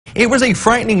It was a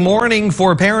frightening morning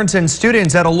for parents and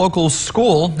students at a local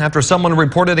school after someone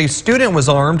reported a student was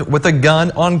armed with a gun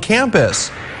on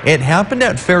campus. It happened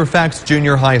at Fairfax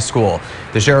Junior High School.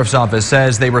 The sheriff's office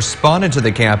says they responded to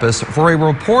the campus for a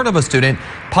report of a student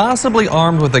possibly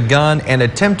armed with a gun and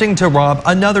attempting to rob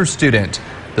another student.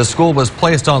 The school was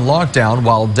placed on lockdown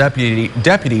while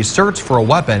deputies searched for a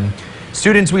weapon.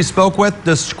 Students we spoke with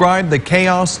described the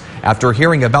chaos after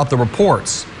hearing about the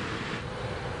reports.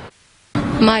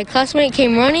 My classmate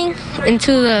came running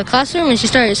into the classroom and she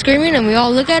started screaming, and we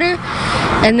all look at her,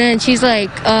 and then she's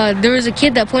like, there was a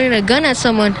kid that pointed a gun at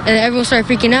someone, and everyone started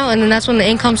freaking out, and then that's when the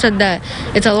income said that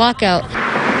it's a lockout.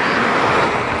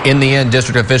 In the end,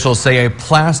 district officials say a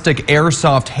plastic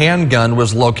airsoft handgun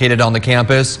was located on the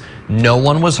campus. No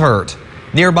one was hurt.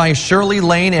 Nearby Shirley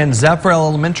Lane and Zephyr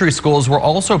Elementary schools were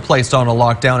also placed on a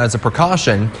lockdown as a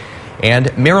precaution. And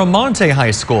Miramonte High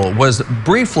School was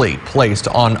briefly placed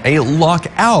on a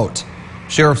lockout.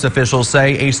 Sheriff's officials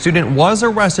say a student was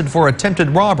arrested for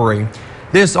attempted robbery.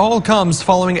 This all comes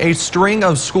following a string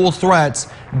of school threats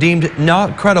deemed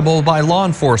not credible by law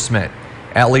enforcement.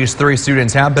 At least 3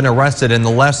 students have been arrested in the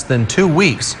less than 2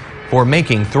 weeks for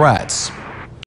making threats.